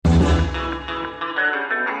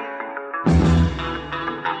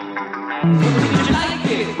Did you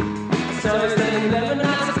like it? So it's been 11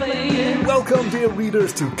 hours playing. Welcome, dear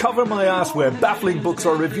readers, to Cover My Ass, where baffling books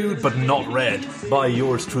are reviewed but not read by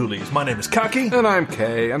yours truly. My name is Kaki. And I'm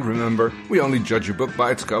Kay, and remember, we only judge a book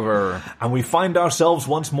by its cover. And we find ourselves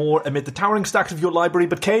once more amid the towering stacks of your library.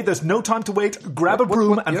 But Kay, there's no time to wait. Grab a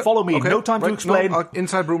broom and follow me. Okay, no time to explain. No,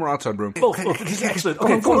 inside broom or outside broom? Both. Excellent.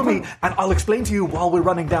 Okay, follow me, and I'll explain to you while we're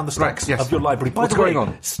running down the stacks of your library. By What's the way, going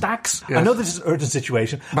on? Stacks. Yes. I know this is an urgent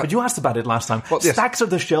situation, but you asked about it last time. Stacks are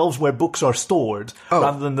the shelves where books are stored,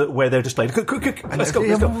 rather than where they're displayed. Quick, let's go.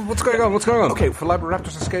 What's going on? Okay, for library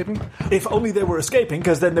raptors escaping? If only they were escaping,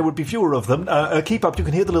 because then there would be fewer of them. Keep up. You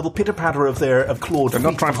can hear the little pitter-patter of clawed feet.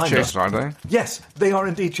 They're not trying to chase us, are they? Yes, they are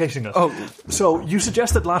indeed chasing us. Oh. So you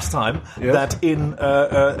suggested last time that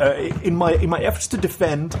in my efforts to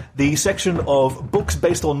defend the section of books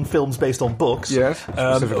based on films based on books,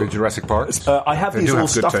 specifically Jurassic Park, I have these all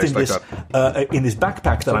stuffed in this in this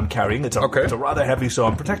backpack that I'm carrying. It's a rather heavy, so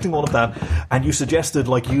I'm protecting all of that. And you suggested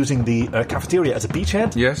using the cafeteria as a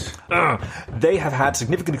beachhead. Yes. They have had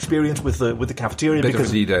significant experience with the cafeteria Bit because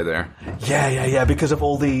of a D-Day there. Yeah, because of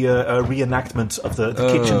all the reenactments of the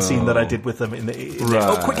kitchen scene that I did with them in the.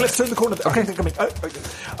 Oh, quick! Let's turn the corner. Okay, they're coming.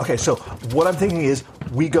 Okay, so what I'm thinking is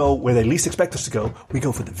we go where they least expect us to go. We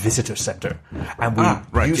go for the visitor center, and we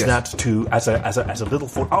use that to as a little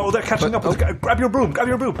fort. Oh, they're catching up. Grab your broom.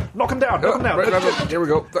 Knock them down. Right, here we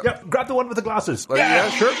go. Yeah, grab the one with the glasses. Yeah,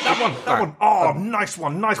 sure. That one. Oh, nice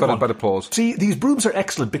one. Got a better pause. See, these brooms are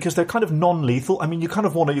excellent because they're kind of non-lethal. I mean, you kind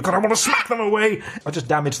of want to smack them away. I just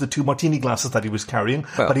damaged the 2 martini glasses that he was carrying,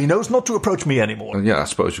 but he knows not to approach me anymore. I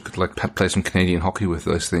suppose you could play some Canadian hockey with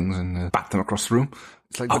those things and bat them across the room.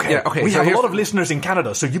 It's like, we have a lot of listeners in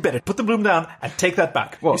Canada, so you better put the broom down and take that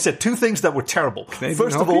back. What? You said 2 things that were terrible. Canadian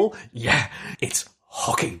First hockey? of all, it's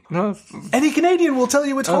hockey. No. Any Canadian will tell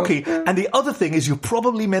you it's hockey. Yeah. And the other thing is you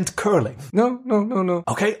probably meant curling. No.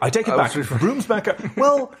 Okay, I take it back. Brooms back up.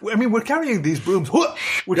 Well, I mean, we're carrying these brooms.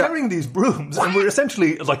 We're carrying these brooms, and we're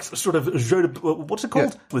essentially sort of what's it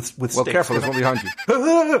called? Yeah. With sticks. Well, careful, there's one behind you.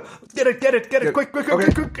 Get it, quick.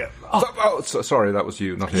 Oh, sorry, that was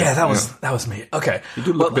you, not him. Yeah, that was me. Okay. You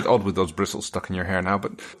do look a bit odd with those bristles stuck in your hair now,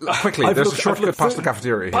 but quickly, there's a shortcut past the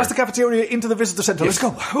cafeteria here. Past the cafeteria into the visitor centre. Yes.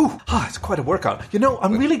 Let's go. It's quite a workout.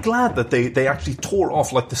 I'm really glad that they actually tore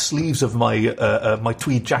off the sleeves of my my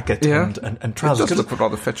tweed jacket and trousers. It does look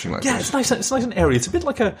rather fetching like that. Yeah, it's nice and airy. It's a bit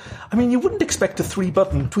like you wouldn't expect a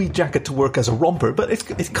 3-button tweed jacket to work as a romper, but it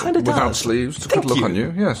kind of does. Without sleeves. It's a good look on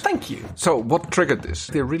you, yes. Thank you. So what triggered this?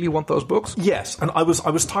 They really want those books? Yes, and I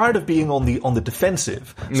was tired of being on the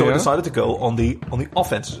defensive, so I decided to go on the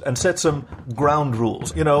offensive and set some ground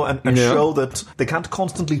rules, and show that they can't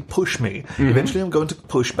constantly push me. Mm-hmm. Eventually I'm going to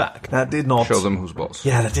push back. That did not... Show them who's boss.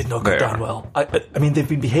 Yeah, that did not go down well. I mean, they've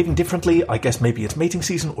been behaving differently. I guess maybe it's mating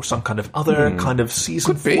season or some kind of other kind of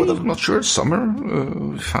season Could be. for them. I'm not sure. It's summer.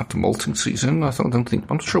 We've had the molting season. I'm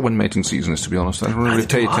not sure when mating season is, to be honest. I don't really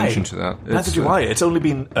pay attention to that. Neither do I. It's only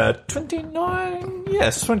been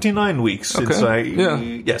 29 weeks since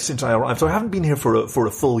since I arrived. So I haven't been here for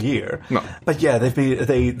a full year. No. But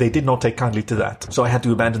they did not take kindly to that. So I had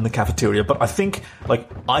to abandon the cafeteria. But I think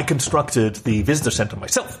I constructed the visitor center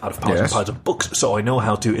myself out of piles and piles of books. So I know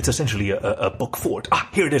how to. It's essentially a book fort.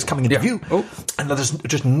 Here it is coming into view. Oh. And let us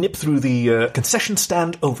just nip through the concession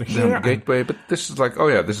stand over here. Gateway, but this is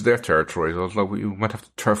this is their territory. So you might have to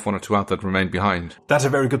turf 1 or 2 out that remain behind. That's a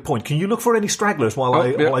very good point. Can you look for any stragglers while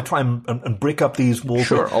I try and break up these walls?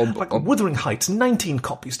 Sure. Wuthering Heights, 19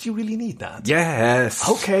 copies. Do you really need that? Yes.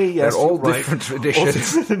 Okay, yes. They're all different editions. All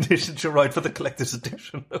different editions, you're right, for the collector's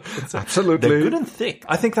edition. Absolutely. They're good and thick.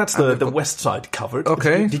 I think that's the west side covered.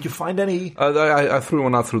 Okay. Did you find any? I threw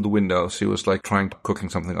one out through the window. She was cooking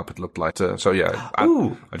something up, it looked like. I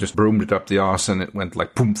just broomed it up the arse and it went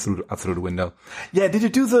boom through the window. Yeah, did you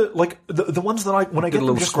do the ones that when I get a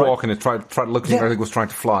little squawk and it tried looking like it was trying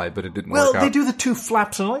to fly, but it didn't work out. Well, they do the 2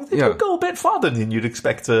 flaps and they do go a bit farther than you'd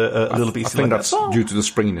expect a little beast like that. I think that's due to the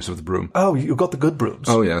springiness of the broom. Oh, you got the good brooms.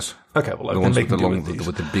 Oh, yes. Okay, well, the ones with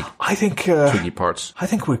the big twiggy parts. I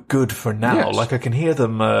think we're good for now. Yes. I can hear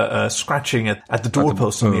them scratching at the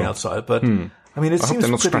doorposts on the outside, but... I mean, it I seems hope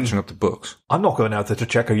they're not scratching up the books. I'm not going out there to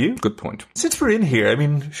check, are you? Good point. Since we're in here, I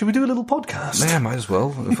mean, should we do a little podcast? Yeah, might as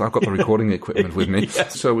well. If I've got the recording equipment with me,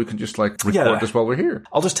 so we can just record this while we're here.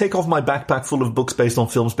 I'll just take off my backpack full of books based on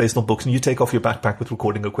films based on books, and you take off your backpack with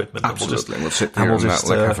recording equipment. Absolutely. We'll sit here and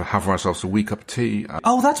have ourselves a wee cup of tea.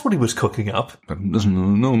 That's what he was cooking up. There's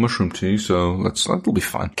no mushroom tea, so that'll be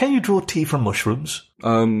fine. Can you draw tea from mushrooms?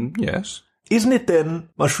 Yes. isn't it then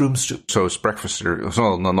mushroom soup? So it's breakfast cereal.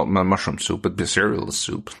 Well, no, not mushroom soup, but the cereal is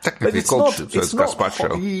soup. Technically, it's called soup, so it's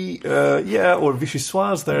gazpacho. Or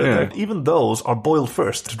vichyssoise. Even those are boiled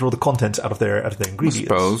first to draw the contents out of their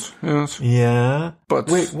ingredients. I suppose, yes. Yeah. But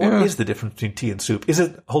wait, what is the difference between tea and soup? Is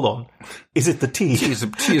it the tea? Tea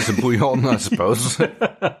is a bouillon, I suppose.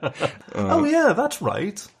 Oh yeah, that's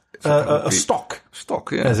right. A stock.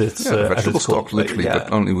 Stock, yeah. Vegetable stock, literally,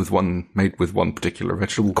 but only made with one particular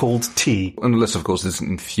vegetable. Called tea. Unless, of course, there's an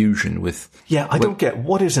infusion with... Yeah, I don't get,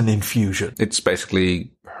 what is an infusion? It's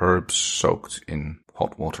basically herbs soaked in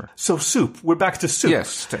hot water. So soup, we're back to soup.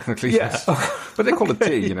 Yes, technically, yes. But they call it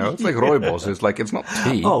tea, you know. It's like rooibos. It's not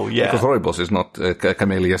tea. Oh, yeah. Because rooibos is not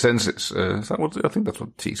Camellia sinensis. I think that's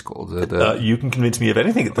what tea's called. You can convince me of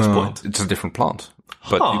anything at this point. It's a different plant.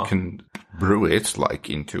 But you can brew it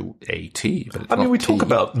into a tea. But it's we tea. talk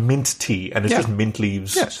about mint tea, and it's just mint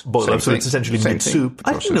leaves boiled up, so it's essentially mint soup.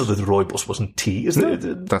 I didn't know that the rooibos wasn't tea.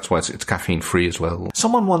 That's why it's caffeine free as well.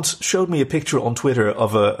 Someone once showed me a picture on Twitter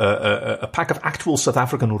of a pack of actual South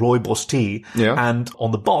African rooibos tea, and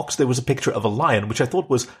on the box there was a picture of a lion, which I thought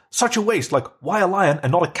was such a waste. Like, why a lion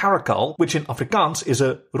and not a caracal, which in Afrikaans is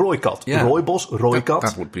a rooikat. Yeah. Rooibos, rooikat.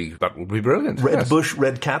 That would be brilliant. Red bush,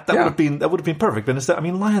 red cat. That would have been perfect. But instead,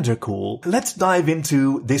 lions are cool. Let's dive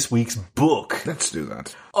into this week's book. Let's do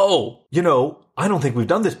that. Oh, I don't think we've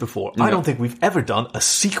done this before. No. I don't think we've ever done a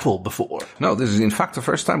sequel before. No, this is in fact the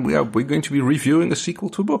first time we're going to be reviewing a sequel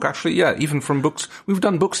to a book. Actually, even from books. We've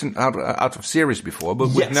done books out of series before, but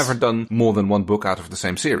we've never done more than one book out of the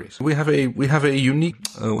same series. We have a unique,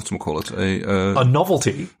 a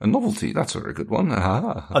novelty. A novelty, that's a very good one.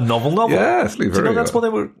 A novel. Yes, very good. That's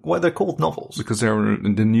why they're called novels. Because they're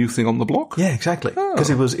the new thing on the block? Yeah, exactly. Because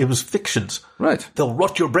it was fictions. Right. They'll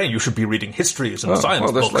rot your brain. You should be reading histories and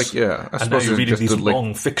science books. I and now you're reading these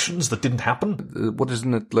long fictions that didn't happen. What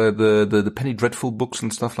isn't it? The Penny Dreadful books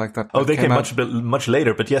and stuff like that. Oh, they came much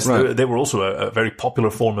later, but yes, they were also a very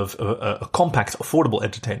popular form of a compact, affordable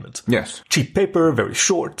entertainment. Yes, cheap paper, very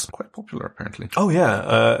short, quite popular apparently. Oh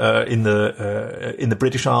yeah, in the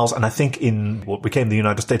British Isles, and I think in what became the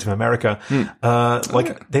United States of America,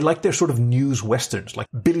 they liked their sort of news westerns. Like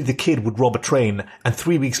Billy the Kid would rob a train, and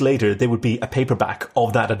 3 weeks later there would be a paperback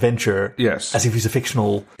of that adventure. Yes, as if he's a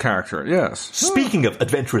fictional character. Yes. Speaking of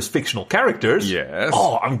adventurous fictional characters. Yes.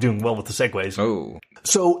 Oh, I'm doing well with the segues. Oh.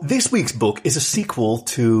 So this week's book is a sequel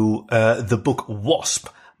to the book Wasp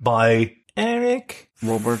by Eric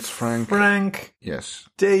Frank. Yes.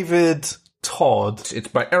 David Todd. It's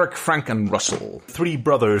by Eric, Frank, and Russell. Three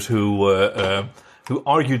brothers who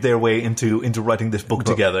argued their way into writing this book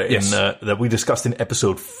together. Yes. That we discussed in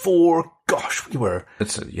episode 4. Gosh, we were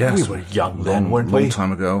young then, weren't we? Long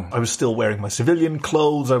time ago. I was still wearing my civilian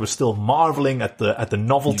clothes. I was still marveling at the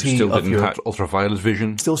novelty of your have ultraviolet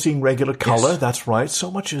vision. Still seeing regular color. Yes. That's right. So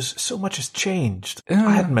much has changed. I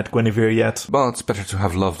hadn't met Guinevere yet. Well, it's better to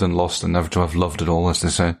have loved and lost than never to have loved at all, as they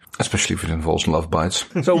say. Especially if it involves love bites.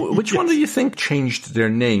 So, which one do you think changed their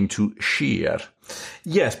name to Sheer?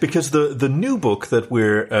 Yes, because the new book that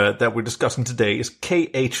we're discussing today is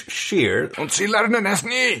K.H. Sheer. Und sie lernen es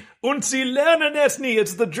nie. Und sie lernen es nie.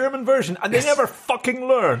 It's the German version, and they never fucking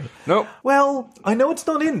learn. No. Well, I know it's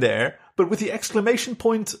not in there, but with the exclamation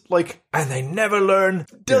point, and they never learn,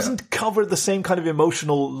 doesn't cover the same kind of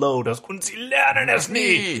emotional load as Und sie lernen es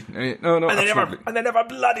nie. No, and they never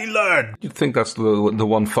bloody learn. You'd think that's the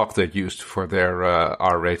one fuck they used for their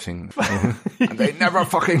R rating. And they never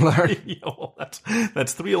fucking learn. Well,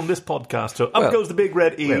 that's 3 on this podcast. So up goes the big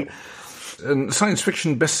red E. Well, a science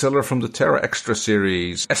fiction bestseller from the Terra Extra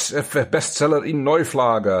series. SF bestseller in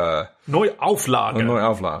Neuflage. Neuauflage.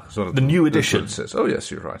 Neuauflage. So the new edition. It says. Oh, yes,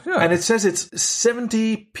 you're right. Yeah. And it says it's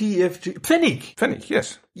 70 PFG. Pfennig. Pfennig,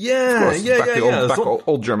 yes. Yeah,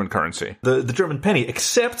 Old German currency. The German penny,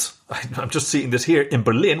 except, I'm just seeing this here in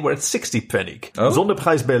Berlin, where it's 60 Pfennig. Oh.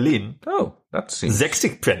 Sonderpreis Berlin. Oh, that seems... 60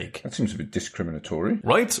 Pfennig. That seems a bit discriminatory.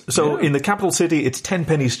 Right? So in the capital city, it's 10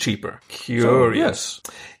 pennies cheaper. Curious. So, yes.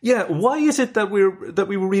 Yeah, why is it that we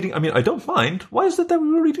were reading, I don't mind, why is it that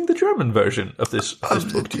we were reading the German version of this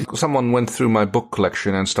book? Someone went through my book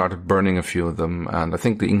collection and started burning a few of them, and I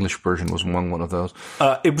think the English version was among one of those.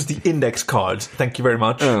 It was the index cards. Thank you very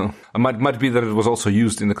much. Oh, it might be that it was also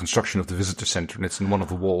used in the construction of the visitor center, and it's in one of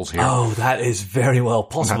the walls here. Oh, that is very well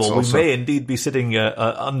possible. We may indeed be sitting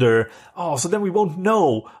under. Oh, so then we won't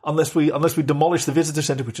know unless we demolish the visitor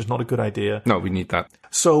center, which is not a good idea. No, we need that.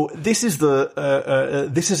 So this is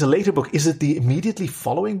this is a later book. Is it the immediately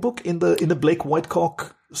following book in the Blake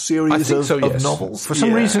Whitecock series of novels. For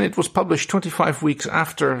some reason, it was published 25 weeks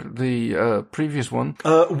after the previous one.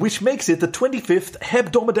 Which makes it the 25th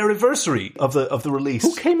hebdomadaryversary of the release.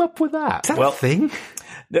 Who came up with that? Is that a thing?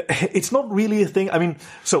 It's not really a thing. I mean,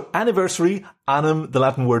 so anniversary, annum, the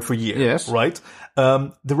Latin word for year. Yes. Right?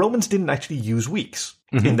 The Romans didn't actually use weeks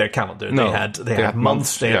in their calendar. No. They had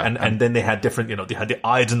months, and then they had different, they had the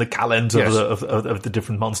ides and the calends of the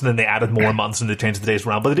different months, and then they added more months and they changed the days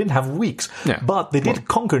around, but they didn't have weeks. Yeah. But they did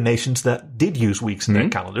conquer nations that did use weeks in their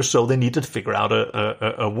calendar, so they needed to figure out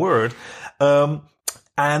a word.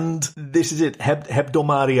 And this is it,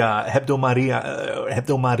 hebdomarida,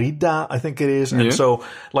 I think it is. And so,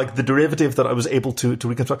 like, the derivative that I was able to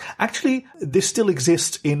reconstruct. Actually, this still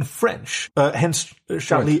exists in French. Hence,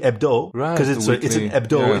 Charlie Hebdo. Right. Because it's an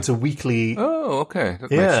hebdo, it's a weekly. Oh, okay.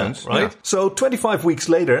 That makes sense. Right? Yeah. So, 25 weeks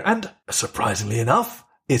later, and surprisingly enough,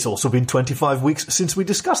 it's also been 25 weeks since we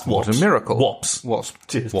discussed WASPs. What a miracle. WASPs.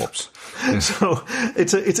 Cheers. WASPs. So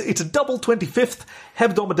it's a double 25th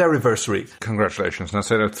hebdomadaryversary. Congratulations. Now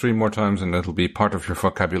say that 3 more times and it'll be part of your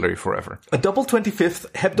vocabulary forever. A double 25th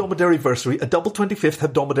hebdomadaryversary, a double 25th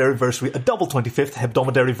hebdomadaryversary, a double 25th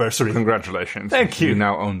hebdomadaryversary. Congratulations. Thank you. You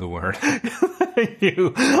now own the word. Thank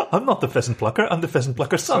you. I'm not the pheasant plucker. I'm the pheasant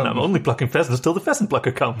plucker's son. I'm only plucking pheasants till the pheasant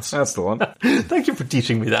plucker comes. That's the one. Thank you for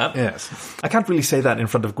teaching me that. Yes. I can't really say that in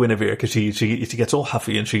front of Guinevere because she gets all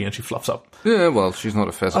huffy and she fluffs up. Yeah, well, she's not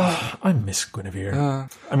a pheasant. I miss Guinevere.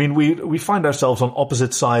 I mean, we find ourselves on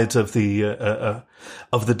opposite sides of the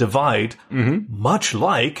divide, much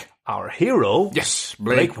like our hero. Yes,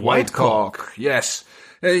 Blake Whitecock. Yes.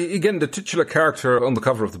 Again, the titular character on the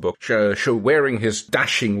cover of the book, wearing his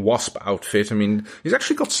dashing wasp outfit. I mean, he's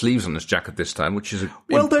actually got sleeves on his jacket this time, which is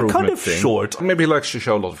they're kind of short. Maybe he likes to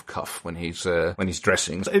show a lot of cuff when he's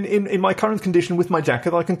dressing. In my current condition with my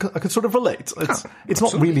jacket, I can sort of relate. It's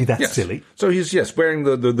not really that silly. So he's wearing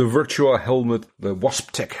the Virtua helmet, the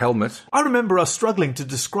Wasp Tech helmet. I remember us struggling to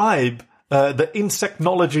describe the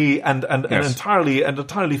insectology and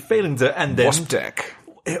entirely failing to, and then Wasp Tech.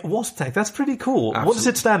 Wasp Tech, that's pretty cool. Absolutely. What does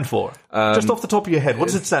it stand for? Just off the top of your head, what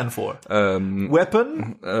does it stand for?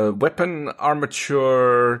 Weapon? Weapon,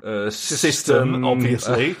 armature, system,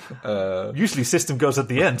 obviously. Usually system goes at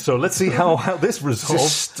the end, so let's see how this resolves.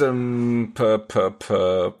 System,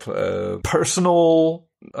 personal...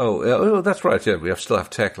 Oh, that's right. Yeah, we still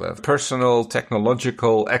have tech left. Personal,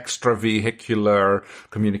 technological, extravehicular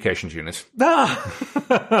communications unit.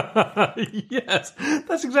 Yes,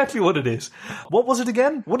 that's exactly what it is. What was it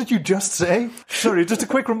again? What did you just say? Sorry, just a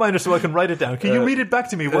quick reminder so I can write it down. Can you read it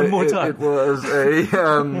back to me one more time? It was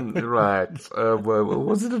a right. What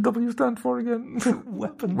was it? A W stand for again?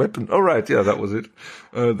 Weapon. Oh, right. Yeah, that was it.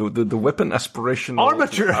 The weapon aspiration.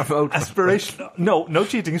 Armature aspiration. No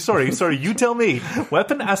cheating. Sorry. You tell me.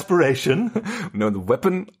 Weapon aspiration. No, the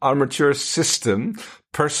weapon armature system,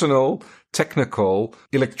 personal, technical,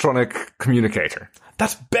 electronic communicator.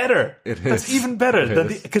 That's better. It is. That's even better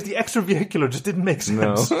because the extravehicular just didn't make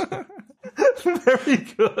sense. No. Very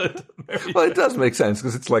good. Well, it does make sense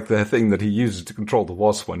because it's like the thing that he uses to control the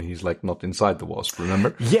wasp when he's like not inside the wasp.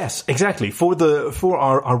 Remember? Yes, exactly. For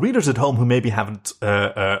our readers at home who maybe haven't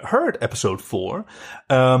heard episode 4,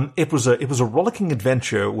 it was a rollicking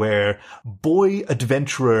adventure where boy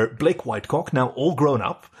adventurer Blake Whitecock, now all grown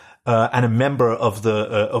up, and a member of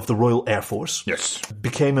the Royal Air Force,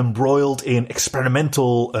 became embroiled in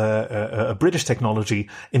experimental British technology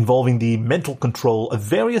involving the mental control of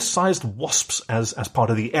various sized wasps as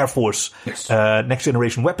part of the Air Force Next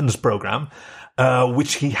Generation Weapons program,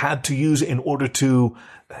 which he had to use in order to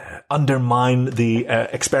undermine the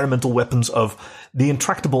experimental weapons of the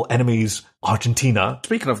intractable enemies Argentina.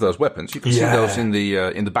 Speaking of those weapons, you can see those in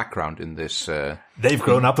the background in this. They've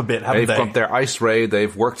grown up a bit, haven't they? They've got their ice ray.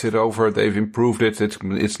 They've worked it over. They've improved it.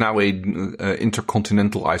 It's now a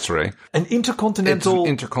intercontinental ice ray. An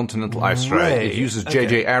intercontinental ice ray. It uses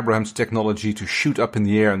J.J. Abrams technology to shoot up in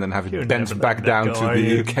the air and then have it bent back down to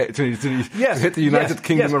the UK to hit the United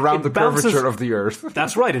Kingdom around the curvature of the Earth.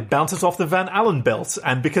 That's right. It bounces off the Van Allen belt,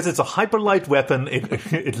 and because it's a hyperlight weapon,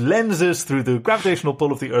 it lenses through the gravitational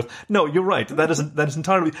pull of the Earth. No, you're right. That is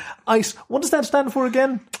entirely ice. What does that stand for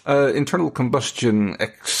again? Internal combustion.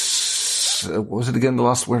 What was it again? The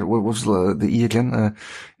last word. What was the E again?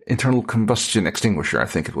 Internal combustion extinguisher, I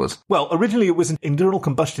think it was. Well, originally it was an internal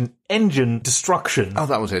combustion engine destruction. Oh,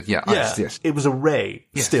 that was it. Yeah. Ice, yes. It was a ray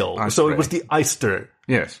still. So it was the Eister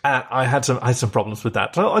Yes. And I had some problems with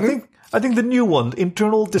that. So I think the new one,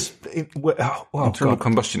 internal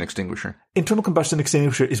combustion extinguisher. Internal combustion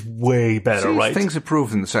extinguisher is way better, right? Things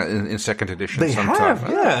improved in second edition. They sometime. have,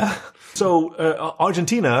 yeah. So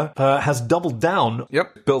Argentina has doubled down.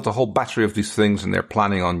 Yep, built a whole battery of these things, and they're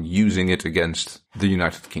planning on using it against the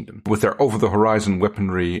United Kingdom with their over-the-horizon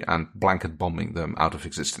weaponry and blanket bombing them out of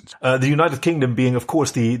existence. The United Kingdom being, of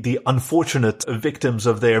course, the unfortunate victims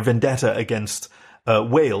of their vendetta against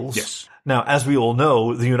Wales. Yes. Now, as we all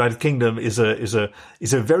know, the United Kingdom is a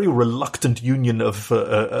very reluctant union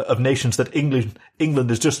of nations that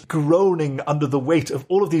England is just groaning under the weight of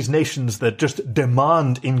all of these nations that just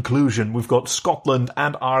demand inclusion. We've got Scotland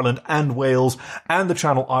and Ireland and Wales and the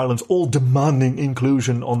Channel Islands all demanding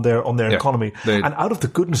inclusion on their economy. And out of the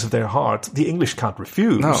goodness of their heart, the English can't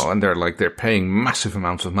refuse. No, and they're paying massive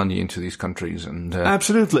amounts of money into these countries, and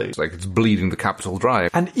absolutely, it's bleeding the capital dry.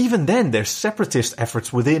 And even then, there's separatist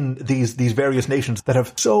efforts within these various nations that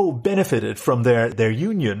have so benefited from their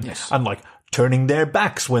union, and like turning their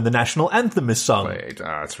backs when the national anthem is sung. Wait,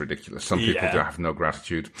 that's ridiculous. Some people have no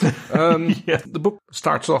gratitude. The book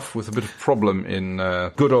starts off with a bit of problem in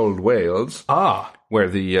good old Wales. Where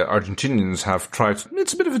the Argentinians have tried.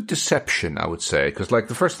 It's a bit of a deception, I would say, because like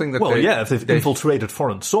the first thing that if they've infiltrated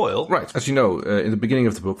foreign soil. Right. As you know, in the beginning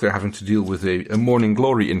of the book, they're having to deal with a morning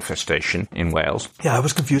glory infestation in Wales. Yeah, I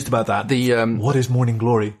was confused about that. What is morning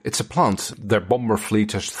glory? It's a plant. Their bomber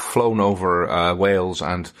fleet has flown over Wales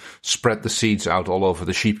and spread the seeds out all over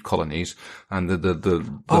the sheep colonies, and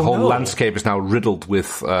the whole landscape is now riddled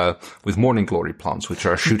with morning glory plants, which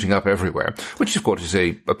are shooting up everywhere. Which, of course, is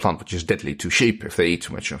a plant which is deadly to sheep if they eat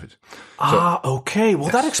too much of it. Okay. Well,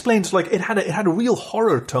 that explains. Like, it had a real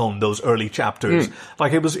horror tone. Those early chapters,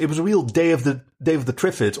 like it was a real Day of the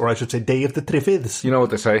Triffids, or I should say, Day of the Triffids. You know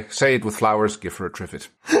what they say? Say it with flowers, give her a triffid.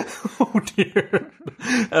 Oh dear.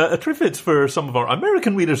 A Triffids, for some of our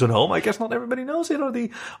American readers at home, I guess not everybody knows it, are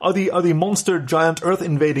the monster giant earth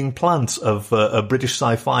invading plants of British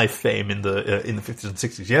sci-fi fame in the 50s and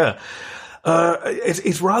 60s. Yeah.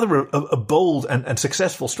 It's rather a bold and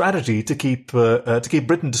successful strategy to keep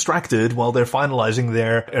Britain distracted while they're finalizing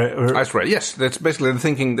their ice raid. Yes, that's basically the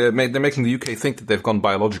thinking. They're making the UK think that they've gone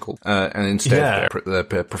biological, and instead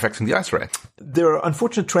they're perfecting the ice raid. There are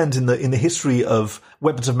unfortunate trends in the history of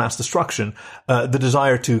weapons of mass destruction. The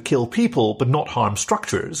desire to kill people but not harm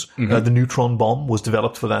structures. The neutron bomb was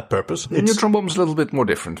developed for that purpose. The neutron bomb is a little bit more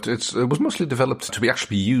different. It was mostly developed to be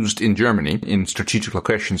actually used in Germany in strategic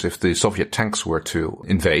locations if the Soviet tanks were to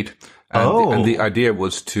invade. And the idea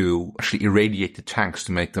was to actually irradiate the tanks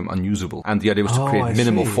to make them unusable. And the idea was to create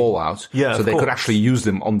minimal fallout. Yeah, so they could actually use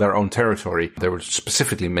them on their own territory. They were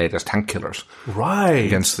specifically made as tank killers. Right.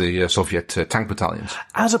 Against the Soviet tank battalions.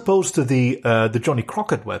 As opposed to the Johnny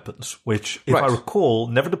Crockett weapons, which, if I recall,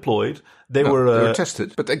 never deployed. They were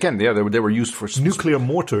tested, but again, they were used for nuclear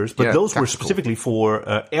mortars, but those were specifically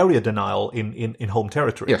for area denial in home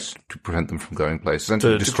territory. Yes, to prevent them from going places and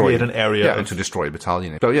to destroy create an area, and to destroy a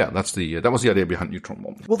battalion. So that was the idea behind neutron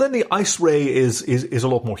bombs. Well, then the ice ray is a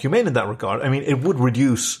lot more humane in that regard. I mean, it would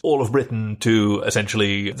reduce all of Britain to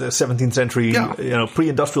essentially the 17th century,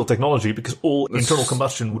 pre-industrial technology, because all internal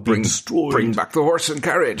combustion would be destroyed. Bring back the horse and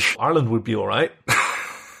carriage. Ireland would be all right.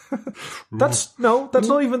 That's not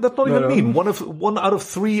even mean. One out of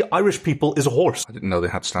 3 Irish people is a horse. I didn't know they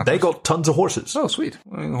had stats. They got tons of horses. Oh, sweet.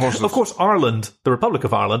 Horses. Of course, Ireland, the Republic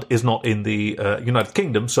of Ireland, is not in the United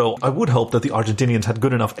Kingdom, so I would hope that the Argentinians had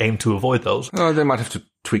good enough aim to avoid those. They might have to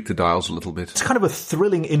tweak the dials a little bit. It's kind of a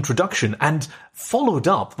thrilling introduction, and followed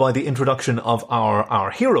up by the introduction of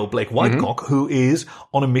our hero, Blake Whitecock, who is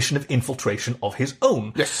on a mission of infiltration of his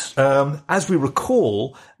own. Yes. As we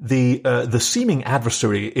recall, the seeming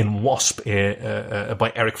adversary in Wasp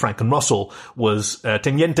by Eric Franken Russell was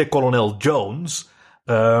Teniente Colonel Jones,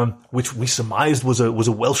 which we surmised was a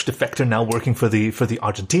Welsh defector now working for the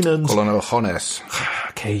Argentinans. Colonel Jones.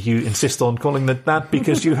 Okay, you insist on calling it that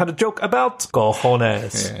because you had a joke about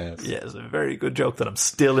cojones. Yes, a very good joke that I'm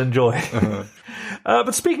still enjoying.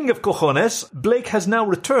 But speaking of cojones, Blake has now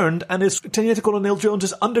returned and is Teniente Colonel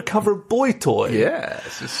Jones's undercover boy toy.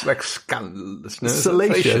 Yes, it's like scandalous. No?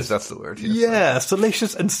 Salacious. That's the word. Yes. Yeah,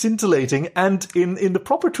 salacious and scintillating. And in the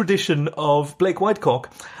proper tradition of Blake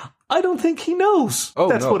Whitecock, I don't think he knows. Oh,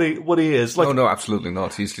 that's no. what he is. Like, Oh, no, absolutely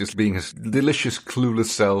not. He's just being his delicious, clueless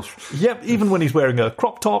self. Yep, even when he's wearing a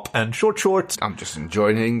crop top and short shorts. I'm just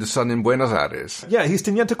enjoying the sun in Buenos Aires. Yeah, he's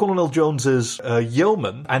Teniente Colonel Jones's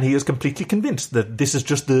yeoman, and he is completely convinced that this is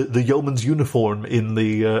just the yeoman's uniform in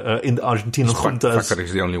the Argentinian The fact juntas. that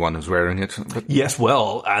he's the only one who's wearing it. But Yes,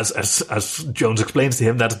 well, as Jones explains to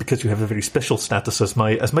him, that's because you have a very special status as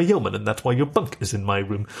my yeoman, and that's why your bunk is in my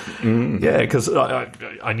room. Yeah, because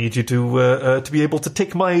I need you to be able to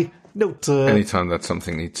take my note. anytime that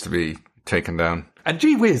something needs to be taken down. And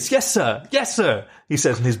gee whiz, yes sir, he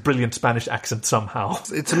says in his brilliant Spanish accent somehow.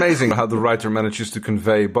 It's amazing how the writer manages to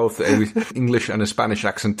convey both a English and a Spanish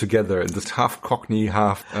accent together in this half Cockney,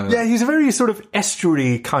 half... Yeah, he's a very sort of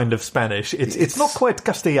estuary kind of Spanish. It's not quite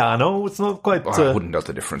Castellano. It's not quite. I wouldn't know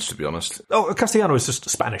the difference, to be honest. Castellano is just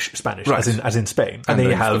Spanish, Right. as in Spain, and And then you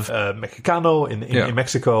then have Mexicano in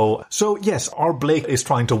Mexico. So yes, our Blake is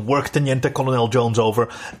trying to work Teniente Colonel Jones over,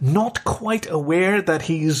 not quite aware that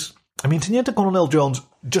he's. I mean, Teniente Colonel Jones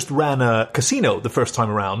just ran a casino the first time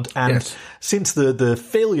around, and Yes. since the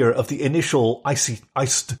failure of the initial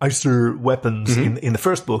icer weapons in the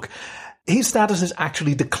first book, his status has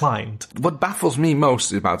actually declined. What baffles me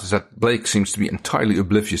most about is that Blake seems to be entirely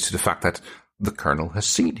oblivious to the fact that the Colonel has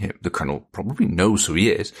seen him. The Colonel probably knows who he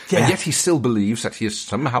is, Yeah. and yet he still believes that he has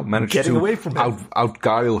somehow managed Getting to away from him.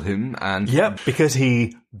 outguile him. And Yep, because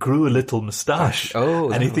he grew a little moustache. Oh,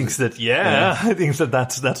 and he that thinks that he thinks that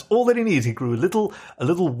that's all that he needs. He grew a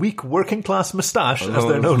little weak working class moustache, as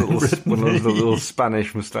they're known in Britain. One of the little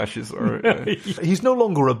Spanish moustaches. Or, He's no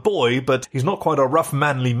longer a boy, but he's not quite a rough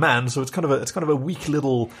manly man. So it's kind of a weak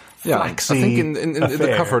little flaxy. I think in the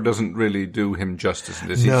affair. cover doesn't really do him justice in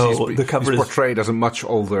this. No, the cover he's is- portrayed as a much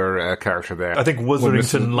older character there. I think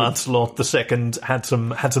Wutherington Lancelot II had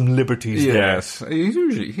some liberties there. Yes,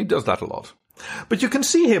 he does that a lot. But you can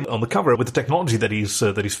see him on the cover with the technology that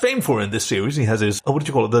he's famed for in this series. He has his what did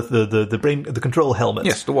you call it? The control helmet.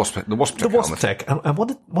 Yes, the Wasp Wasp Tech. And what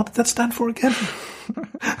did that stand for again?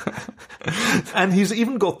 And he's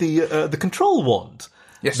even got the control wand.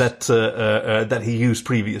 Yes. That he used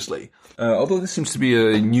previously. Although this seems to be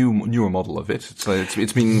a newer model of it.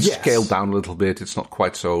 It's been Yes. scaled down a little bit. It's not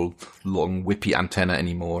quite so long, whippy antenna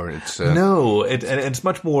anymore. It's No, and it's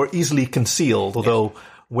much more easily concealed, although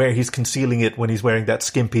where he's concealing it when he's wearing that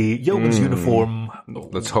skimpy yeoman's uniform.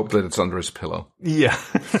 let's hope that it's under his pillow. Yeah.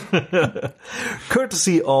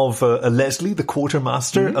 Courtesy of Leslie, the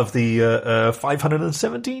quartermaster of the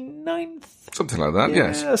 579th Something like that,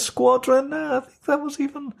 yes. squadron. I think that was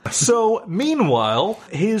even. So, meanwhile,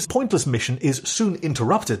 his pointless mission is soon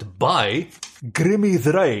interrupted by Grimmy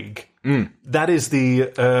Dreig. That is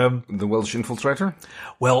the Welsh infiltrator?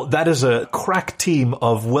 well, that is a crack team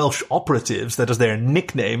of Welsh operatives. That is their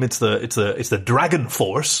nickname. It's the Dragon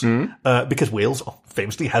Force because Wales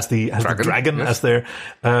famously has the dragon yes. as their.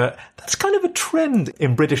 That's kind of a trend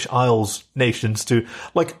in British Isles nations to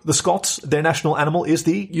like the Scots. Their national animal is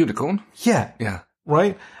the Unicorn? yeah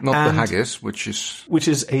right Not And- the haggis, which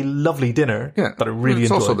is a lovely dinner that I really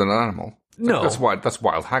it's enjoy. also an animal. No. That's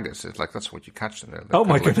wild haggis. It's like that's what you catch them. Oh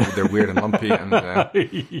my goodness, they're weird and lumpy, and and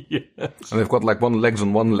they've got like one legs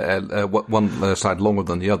on one side longer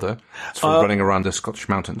than the other. It's for running around the Scottish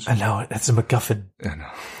mountains. I know it's a MacGuffin. Yeah, no.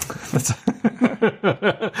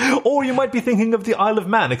 Or you might be thinking of the Isle of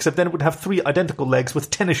Man, except then it would have 3 identical legs with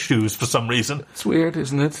tennis shoes for some reason. It's weird,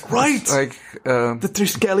 isn't it? Right. It's like The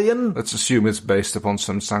Triskelion. let's assume it's based upon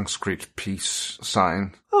some Sanskrit peace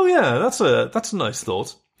sign. Oh yeah, that's a nice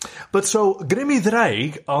thought. But so Grimmy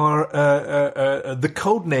Dreig are the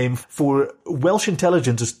code name for Welsh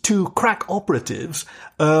intelligence's 2 crack operatives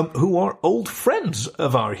who are old friends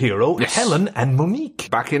of our hero, Yes. Helen and Monique.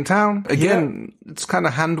 Back in town again. It's kind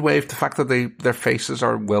of hand waved the fact that their faces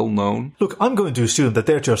are well known. Look, I'm going to assume that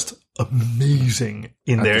they're just amazing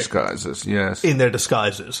in their Disguises, yes.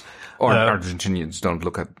 disguises. Or Argentinians don't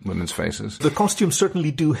look at women's faces. The costumes certainly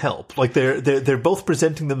do help. Like they're both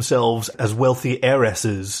presenting themselves as wealthy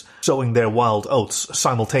heiresses, sowing their wild oats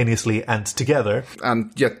simultaneously and together.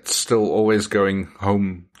 And yet still always going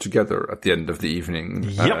home together at the end of the evening.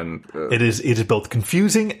 Yep. And, It is both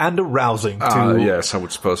confusing and arousing to yes, I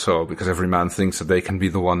would suppose so, because every man thinks that they can be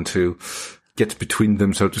the one to get between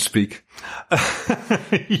them, so to speak.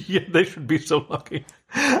 yeah, they should be so lucky.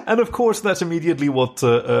 And of course, that's immediately what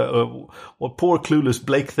poor clueless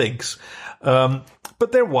Blake thinks.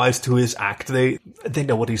 But they're wise to his act. They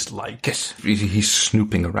know what he's like. Yes, he's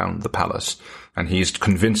snooping around the palace, and he's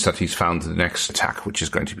convinced that he's found the next attack, which is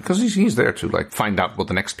going to be, because he's there to like find out what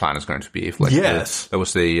the next plan is going to be. If like there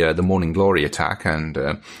was the Morning Glory attack,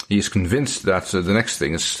 and he's convinced that the next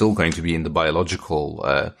thing is still going to be in the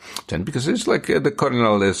biological tent, because it's like the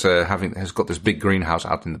Cardinal is has got this big greenhouse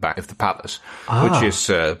out in the back of the palace, which is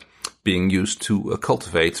being used to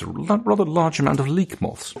cultivate a rather large amount of leek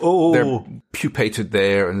moths. Oh, they're pupated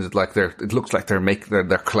there, and it looks like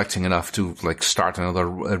they're collecting enough to like start another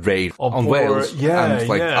raid on Wales.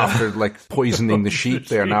 After like poisoning the sheep,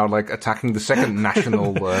 they are now like attacking the second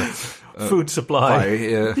national food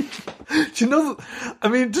supply. Do you know, I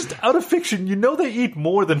mean, just out of fiction, you know they eat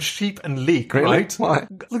more than sheep and leek, really? right? Why?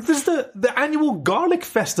 Look, there's the annual garlic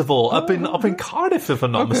festival up in Cardiff, if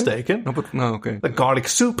I'm not mistaken. Okay. The garlic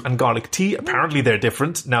soup and garlic tea, apparently they're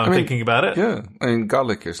different, now I'm thinking about it. Yeah, I mean,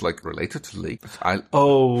 garlic is like related to leek.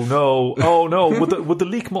 Oh no. Would the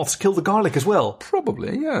leek moths kill the garlic as well?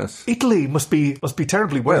 Probably, yes. Italy must be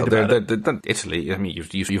terribly worried about it. Italy, I mean,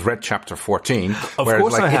 you've read chapter 14, of where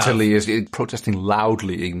course like Italy is protesting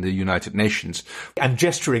loudly in the United Nations. And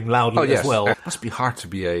gesturing loudly as well. It must be hard to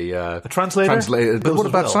be a translator. But what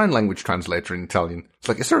about sign language translator in Italian? It's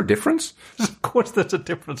like, is there a difference? Of course there's a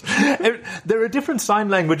difference. There are different sign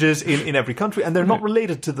languages in every country, and they're not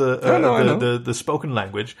related to the spoken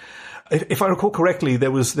language. If I recall correctly,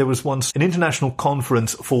 there was once an international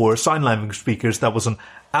conference for sign language speakers that was an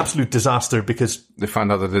absolute disaster because they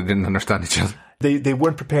found out that they didn't understand each other. They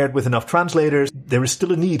weren't prepared with enough translators. There is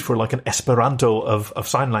still a need for like an Esperanto of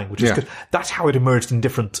sign languages. Because that's how it emerged in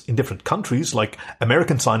different countries. Like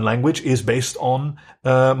American Sign Language is based on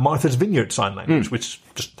Martha's Vineyard Sign Language, which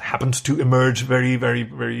just happens to emerge very, very,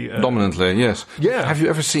 very dominantly. Yes. Yeah. Have you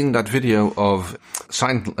ever seen that video of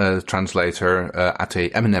sign translator at a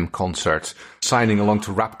Eminem concert signing along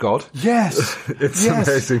to Rap God? Yes, it's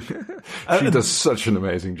amazing. She does such an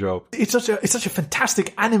amazing job. It's such a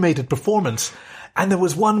fantastic animated performance. And there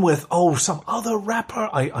was one with, some other rapper,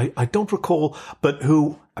 I don't recall, but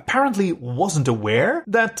who apparently wasn't aware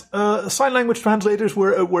that sign language translators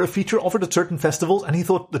were a feature offered at certain festivals, and he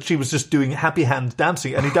thought that she was just doing happy hand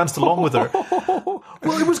dancing, and he danced along with her.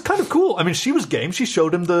 Well, it was kind of cool. I mean, she was game. She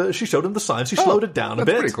showed him the signs. She slowed it down a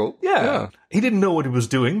bit. Pretty cool. Yeah. He didn't know what he was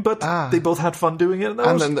doing, but they both had fun doing it.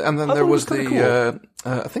 And then there was the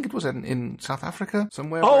I think it was in South Africa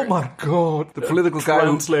somewhere. Oh my God! The political guy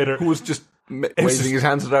translator who was just waving his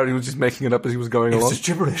hands around. He was just making it up as he was going along. It was just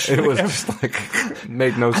gibberish. It was just like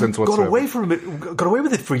made no sense whatsoever. Got away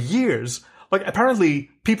with it for years. Like, apparently,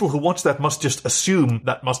 people who watch that must just assume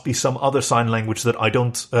that must be some other sign language that I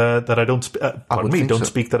don't speak,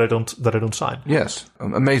 that I don't sign. Yes.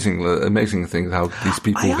 Amazing thing how these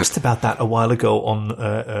people... I asked about that a while ago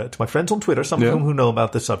to my friends on Twitter, some of whom who know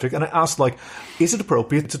about this subject, and I asked, like, is it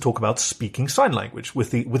appropriate to talk about speaking sign language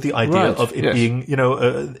with the idea of it being,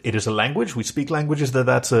 it is a language, we speak languages,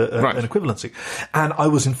 that's an equivalency. And I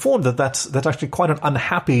was informed that that's actually quite an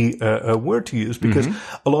unhappy word to use, because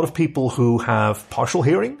a lot of people who have partial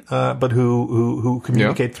hearing, but who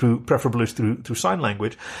communicate preferably through sign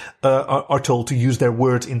language, are told to use their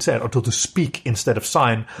words instead, are told to speak instead of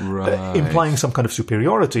sign, implying some kind of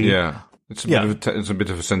superiority. Yeah. It's a bit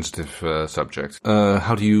of a sensitive subject.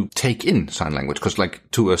 How do you take in sign language? Because, like,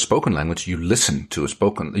 to a spoken language, you listen to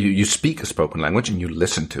you speak a spoken language and you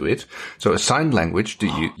listen to it. So a sign language,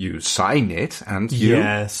 you sign it and you...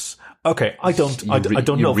 Yes. Okay, I don't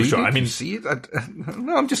know for sure. I mean, you see it?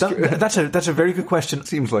 No, I'm just. That's a very good question. It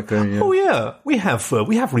seems like Oh yeah, we have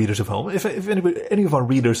readers of home. If any of our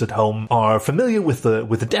readers at home are familiar with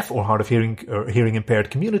the deaf or hard of hearing or hearing impaired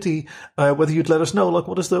community, whether you'd let us know, like,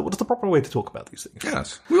 what is the proper way to talk about these things?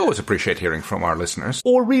 Yes, we always appreciate hearing from our listeners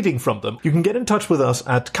or reading from them. You can get in touch with us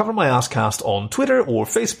at CoverMyAssCast on Twitter or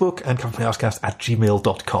Facebook and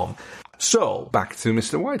CoverMyAssCast@gmail.com. So back to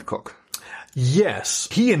Mr. Whitecock. Yes,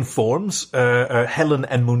 he informs Helen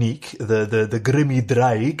and Monique, the Grimmy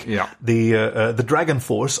Draig, the Dragon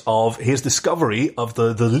Force, of his discovery of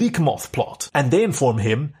the leek moth plot, and they inform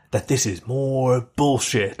him that this is more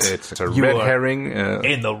bullshit. It's a red herring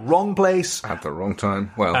in the wrong place at the wrong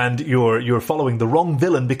time. Well, and you're following the wrong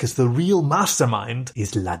villain because the real mastermind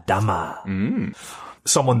is La Dama.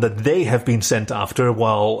 Someone that they have been sent after,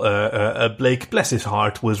 while Blake, bless his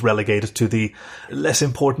heart, was relegated to the less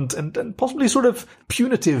important and possibly sort of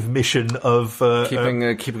punitive mission of keeping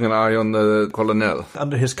an eye on the colonel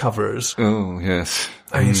under his covers. Oh yes,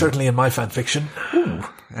 I mean, certainly in my fan fiction. Ooh,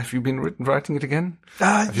 have you been writing it again?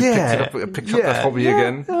 Have you picked up that hobby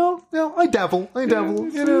again? No, I dabble.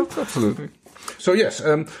 Absolutely. So yes,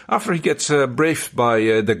 after he gets braved by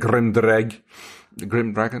the Grimdrag, The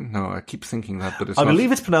Grim Dragon? No, I keep thinking that, but it's I not.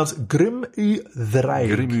 believe it's pronounced Grim U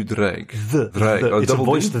Dreig. Grim U Dreig. The. Oh, It's a double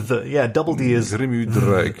voice D? the. Yeah, double D is Grim U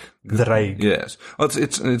Dreig. Dreig. Yes. Well,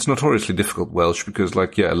 it's notoriously difficult Welsh because,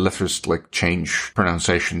 letters, change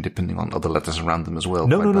pronunciation depending on other letters around them as well.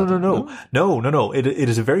 No. No? It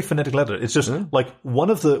is a very phonetic letter. It's just one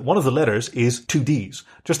of the letters is two D's.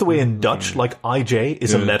 Just the way in Dutch, IJ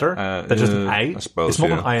is a letter that's just an I. suppose, It's not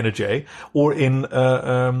yeah. an I and a J. Or in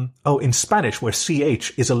Spanish, where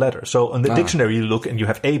CH is a letter. So on the dictionary, you look and you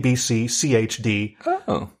have A, B, C, CH, D.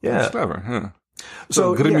 Oh, Yeah. that's clever. Yeah.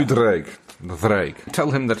 So, Grim U yeah. Dreig. Dreig. Tell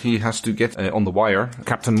him that he has to get on the wire,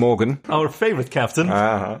 Captain Morgan, Our favorite captain.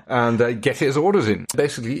 and get his orders in.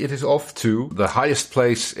 Basically, it is off to the highest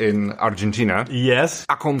place in Argentina. Yes.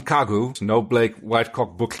 Aconcagua. No Blake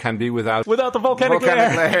Whitecock book can be without Without the volcanic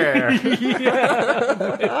lair.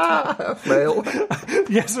 Fail.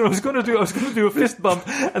 Yes, I was going to do a fist bump,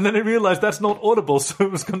 and then I realized that's not audible, so I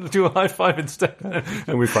was going to do a high five instead.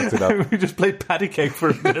 And we fucked it up. We just played patty cake for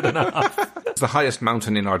a minute and a half. It's the highest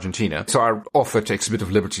mountain in Argentina. So our author takes a bit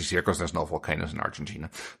of liberties here because there's no volcanoes in Argentina.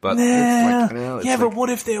 But But what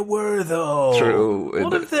if there were though? True.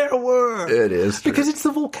 What if there were? It is true. because it's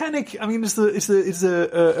the volcanic. I mean, it's the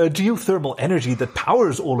geothermal energy that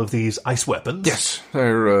powers all of these ice weapons. Yes,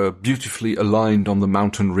 they're beautifully aligned on the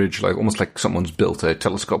mountain ridge, almost like someone's built a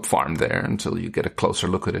telescope farm there until you get a closer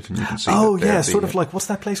look at it and you can see. Oh that they're yeah, sort of like what's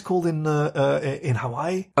that place called in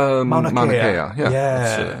Hawaii? Mauna Kea.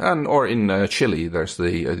 Yeah. Or in Chile, there's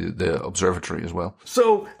the observatory as well.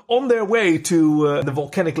 So on their way to the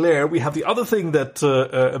volcanic lair, we have the other thing that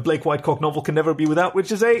a Blake Whitecock novel can never be without,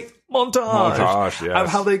 which is a montage Yes. of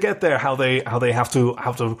how they get there, how they have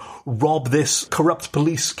to rob this corrupt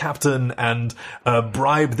police captain and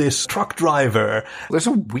bribe this truck driver. There's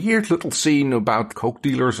a weird little scene about coke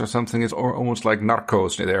dealers or something. It's almost like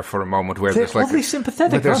Narcos there for a moment, where They're there's like oddly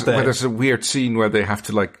sympathetic, aren't they? where there's a weird scene where they have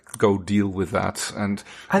to go deal with that, and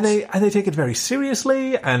they take it very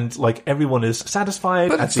seriously, and everyone is satisfied.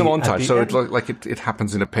 but it's a montage, so end. it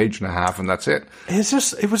happens in a page and a half, and that's it.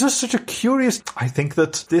 It was just such a curious. I think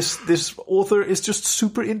that this author is just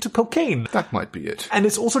super into cocaine. That might be it. And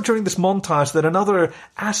it's also during this montage that another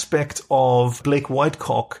aspect of Blake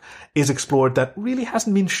Whitecock is explored that really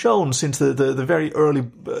hasn't been shown since the very early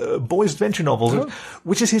boys' adventure novels,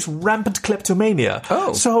 which is his rampant kleptomania.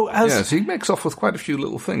 Oh, so yes, he makes off with quite a few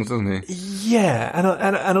little things, doesn't he? Yeah,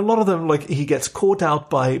 and a lot of them, he gets caught out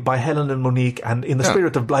by Helen and Monique, and in the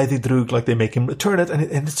spirit of Blythe Drug, they make him return it, and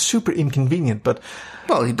it's super inconvenient, but...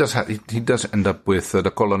 Well, he does end up with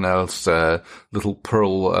the Colonel's little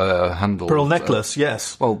pearl handle. Pearl necklace,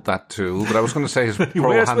 yes. Well, that too. But I was going to say his He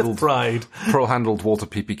wears with pride. pearl-handled Walter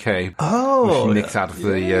PPK. Oh,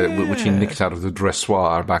 which he nicked out of the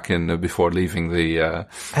dressoir back in before leaving the.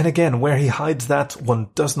 And again, where he hides that, one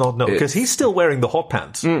does not know, because he's still wearing the hot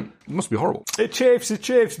pants. It must be horrible. It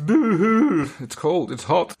chafes, boo-hoo. It's cold. It's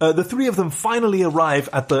hot. The three of them finally arrive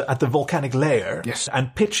at the volcanic lair, yes,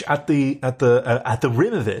 and pitch at the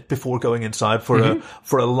rim of it before going inside for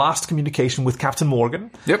a last communication with Captain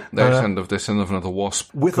Morgan. Yep, they send another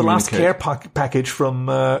wasp with the last care package from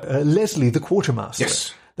Leslie, the quartermaster.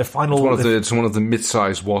 Yes. The final. It's one of the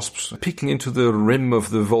mid-sized wasps peeking into the rim of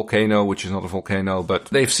the volcano, which is not a volcano, but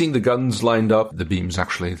they've seen the guns lined up, the beams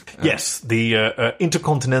actually. Yes, the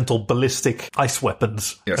intercontinental ballistic ice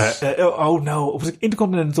weapons. Yes. Oh no, was it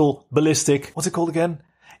intercontinental ballistic? What's it called again?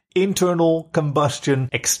 Internal combustion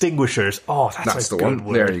extinguishers. Oh, that's a the good one.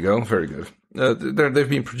 word. There you go. Very good. They've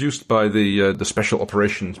been produced by the Special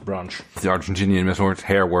Operations Branch, the Argentinian Meteoric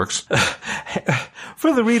Hair Works.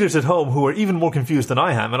 For the readers at home who are even more confused than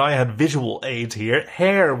I am, and I had visual aids here,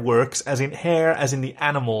 hair works, as in the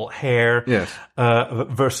animal hair, yes.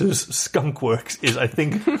 Versus skunk works is, I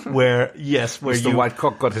think, where Mr.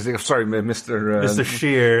 Whitecock got his, Mr.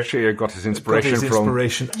 Scheer got his inspiration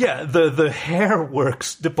from. Yeah, the hair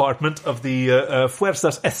works department of the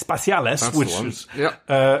Fuerzas Espaciales, which is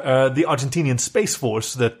the Argentinian Space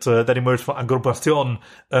Force that emerged from Agrupación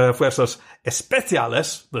Fuerzas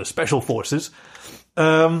Especiales, the special forces.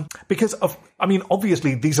 Because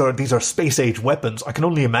obviously these are space age weapons. I can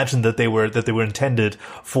only imagine that they were intended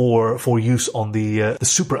for use on the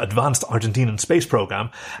super advanced Argentinian space program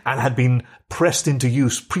and had been pressed into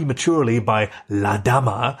use prematurely by La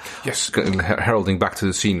Dama. Yes, heralding back to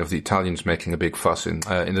the scene of the Italians making a big fuss in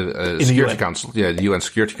the the Security UN. Council. Yeah, the UN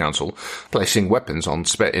Security Council. Placing weapons on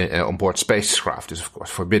board spacecraft is, of course,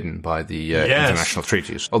 forbidden by the international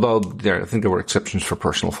treaties. Although I think there were exceptions for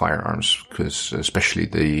personal firearms, because especially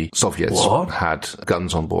the Soviets had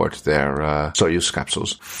guns on board their Soyuz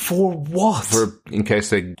capsules. For what? In case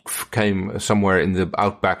they came somewhere in the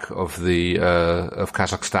outback of of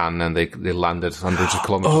Kazakhstan and they landed hundreds of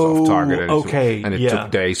kilometers off target. And it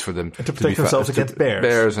took days for them to protect themselves against bears.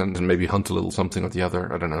 Bears and maybe hunt a little something or the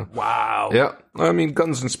other. I don't know. Wow. Yeah. I mean,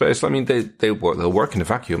 guns in space, I mean, they'll work in a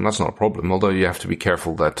vacuum. That's not a problem. Although you have to be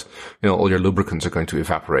careful that, all your lubricants are going to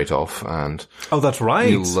evaporate off, and that's right.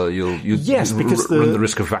 You'll because run the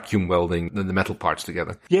risk of vacuum welding the metal parts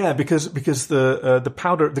together. Yeah, because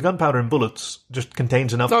the gunpowder in bullets just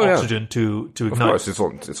contains enough oxygen to ignite. Of course,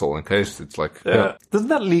 it's all encased. It's like doesn't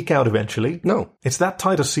that leak out eventually? No, it's that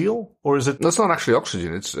tight a seal, or is it? That's not actually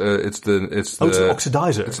oxygen. It's an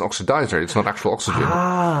oxidizer. It's an oxidizer. It's not actual oxygen.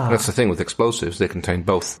 That's the thing with explosives. They contain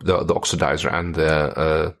both the oxidizer and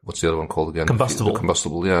the what's the other one called again? Combustible. The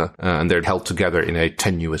combustible, yeah. And they're held together in a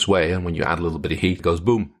tenuous way, and when you add a little bit of heat, it goes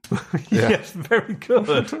boom. Yes, very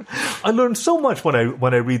good. I learned so much when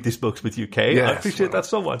I read these books with you, Kay. Yes, I appreciate that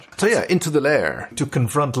so much. So yeah, into the lair to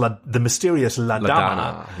confront the mysterious La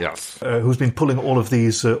Dama, yes, who's been pulling all of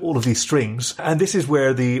these strings. And this is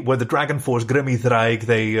where the Dragon Force Grimmithrag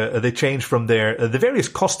they change from the various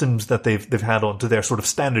costumes that they've had on to their sort of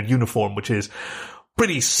standard uniform, which is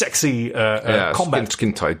pretty sexy combat.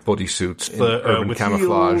 Skin-tight bodysuits in urban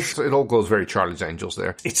camouflage. So it all goes very Charlie's Angels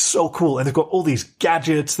there. It's so cool. And they've got all these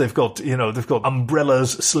gadgets. They've got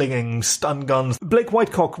umbrellas, slinging, stun guns. Blake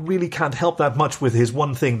Whitecock really can't help that much with his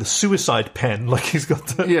one thing, the suicide pen. Like he's got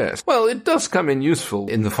the... Yes. Well, it does come in useful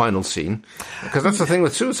in the final scene. Because that's the thing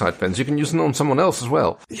with suicide pens. You can use them on someone else as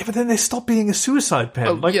well. Yeah, but then they stop being a suicide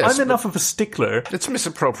pen. I'm enough of a stickler. It's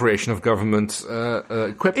misappropriation of government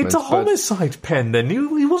equipment. It's a homicide pen then.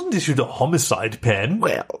 He wasn't issued a homicide pen.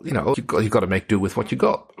 Well, you've got to make do with what you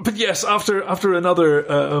got. But yes, after another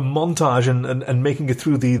montage and making it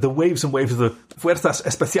through the waves and waves of the Fuerzas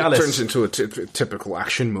Especiales. It turns into a typical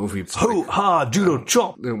action movie. Judo,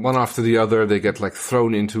 chop. One after the other, they get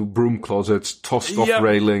thrown into broom closets, tossed off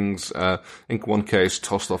railings, in one case,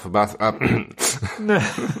 tossed off a bath.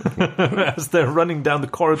 As they're running down the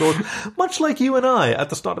corridors, much like you and I at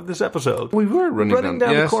the start of this episode. We were running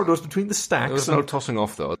down the corridors between the stacks. There was no tossing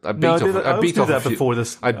off, though. I beat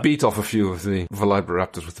off a few of the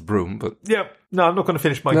Velociraptors with the broom, but... Yeah. No, I'm not going to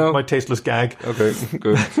finish my tasteless gag. Okay,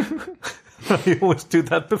 good. I always do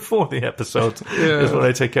that before the episode. Is when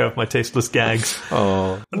I take care of my tasteless gags.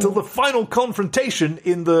 Until the final confrontation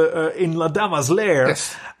in La Dama's lair.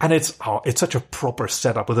 Yes. And it's such a proper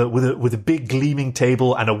setup with a big gleaming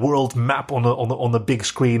table and a world map on the big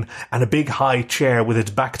screen and a big high chair with its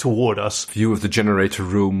back toward us. View of the generator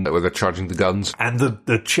room where they're charging the guns. And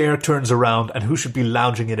the chair turns around, and who should be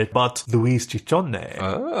lounging in it but Luis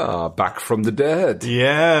Ciccione. Back from the dead.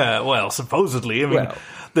 Yeah, well, supposedly. I mean,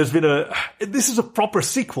 there's been this is a proper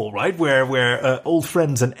sequel, right? Where old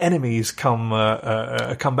friends and enemies come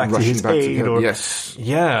back to his aid. Yes.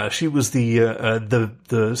 Yeah, she was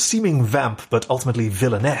the seeming vamp, but ultimately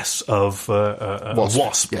villainess of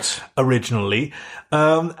Wasp. Yes. Originally,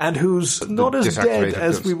 and who's not as dead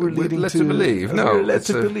as we were leading to believe. No, led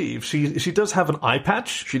to believe. She does have an eye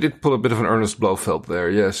patch. She did pull a bit of an Ernest Blofeld there.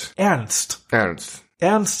 Yes. Ernst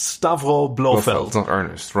Stavro Blofeld. Not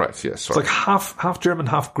Ernest, right, yes. Sorry. It's like half German,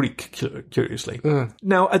 half Greek, curiously.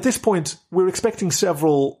 Now, at this point, we're expecting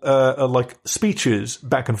several, speeches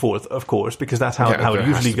back and forth, of course, because that's how it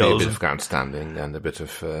usually goes. Be a bit of ground-standing and a bit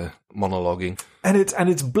of monologuing. And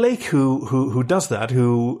it's Blake who does that,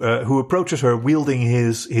 who approaches her wielding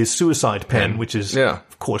his suicide pen, which is,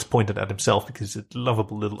 of course, pointed at himself because it's a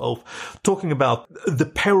lovable little oaf, talking about the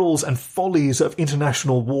perils and follies of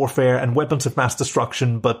international warfare and weapons of mass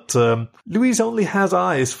destruction, but Louise only has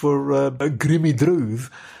eyes for Grimmithrag.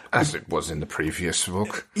 As it was in the previous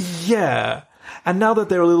book. Yeah. And now that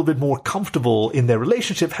they're a little bit more comfortable in their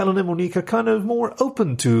relationship, Helen and Monique are kind of more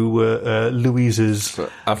open to Louise's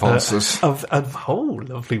avances.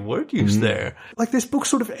 Lovely word use there. Like this book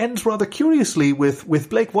sort of ends rather curiously with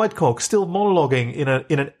Blake Whitecock still monologuing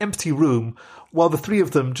in an empty room while the three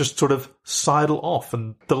of them just sort of sidle off,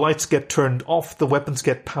 and the lights get turned off, the weapons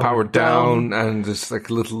get powered down, and it's like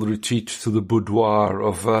a little retreat to the boudoir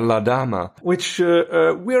of La Dama, which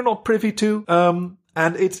we're not privy to.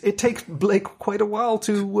 And it takes Blake quite a while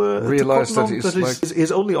to realize that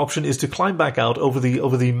his only option is to climb back out over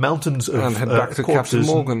the mountains of and head back to corpses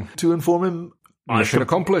Captain Morgan to inform him Mission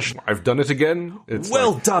accomplished. I've done it again. It's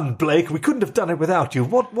well done, Blake. We couldn't have done it without you.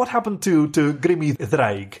 What happened to Grimmy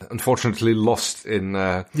Thraig? Unfortunately lost in...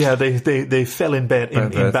 yeah, they fell in bed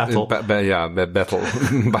in battle. Battle.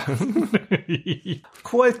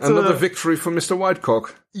 Quite another victory for Mr.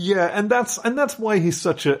 Whitecock. Yeah, and that's why he's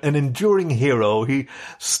such an enduring hero. He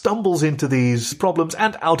stumbles into these problems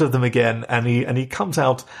and out of them again, and he comes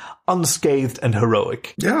out unscathed and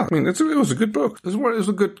heroic. Yeah, I mean, it was a good book. It was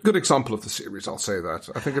a good example of the series, I'll say that.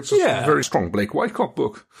 I think it's a very strong Blake Whitecock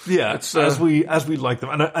book. Yeah, it's, as we like them.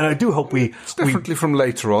 And I do hope It's definitely from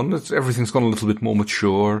later on. Everything's gone a little bit more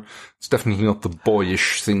mature. It's definitely not the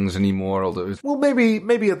boyish things anymore, although... Well,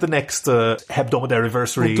 maybe at the next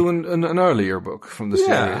Hebdomadaryversary... We'll do an earlier book from the series.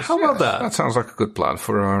 Yeah, how about that? That sounds like a good plan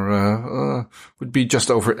for our... would be just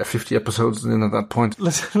over 50 episodes in at that point.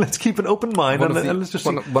 Let's keep an open mind and let's just...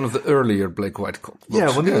 One of the earlier Blake Whitecock books.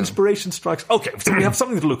 Yeah, when the inspiration strikes... Okay, so we have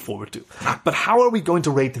something to look forward to. But how are we going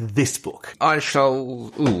to rate this book? How shall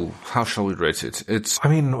we rate it? I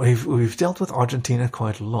mean, we've dealt with Argentina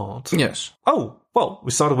quite a lot. Yes. Oh, well,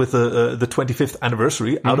 we started with the 25th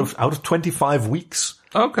anniversary out of 25 weeks.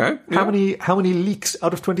 Okay. Yeah. How many leaks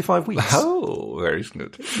out of 25 weeks? Oh, very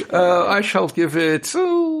good. I shall give it,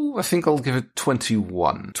 I think I'll give it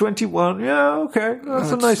 21. 21, yeah, okay.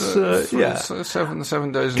 That's a nice,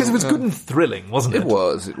 7 days. Because it was good and thrilling, wasn't it? It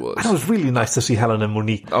was. And it was really nice to see Helen and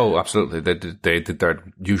Monique. Oh, absolutely. They did their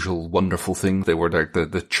usual wonderful thing. They were like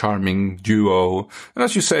the charming duo. And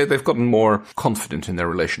as you say, they've gotten more confident in their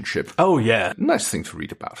relationship. Oh, yeah. Nice thing to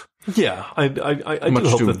read about. Yeah, I do Much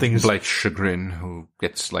hope to that things... Blake's chagrin, who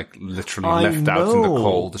gets literally left out in the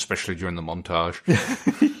cold, especially during the montage.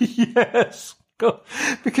 Yes.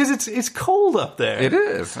 Because it's cold up there. It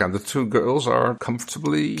is. And the two girls are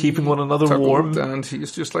comfortably... keeping one another warm. And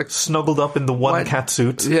he's just snuggled up in the one cat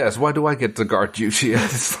suit. Yes, why do I get the guard duty?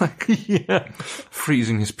 It's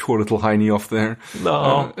freezing his poor little hiney off there.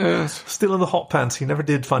 No. Yes. Still in the hot pants. He never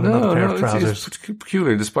did find another pair of trousers. It's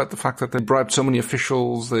peculiar, despite the fact that they bribed so many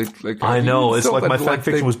officials. I know. It's like my fan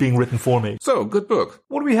fiction was being written for me. So, good book.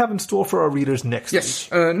 What do we have in store for our readers next week? Yes.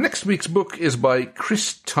 Next week's book is by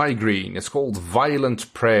Chris Tygreen. It's called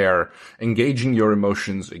Violent Prayer, Engaging Your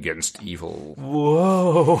Emotions Against Evil.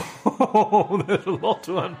 Whoa. There's a lot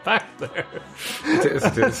to unpack there. It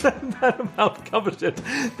is. That about covers it.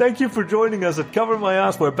 Thank you for joining us at Cover My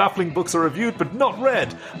Ass, where baffling books are reviewed but not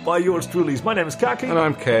read by yours truly. My name is Kaki. And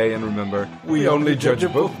I'm Kay, and remember, we only judge a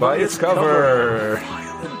book by its cover.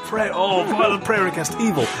 Violent prayer against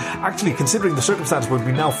evil. Actually, considering the circumstances where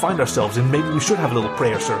we now find ourselves in, maybe we should have a little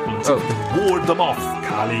prayer circle and see if we can ward them off.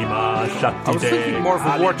 Kalima Shakti I was thinking more of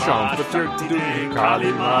a war chant, but you're doing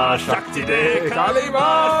Kalima Shakti De,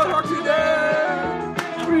 Kalima Shakti De.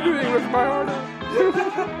 What are you doing with my heart?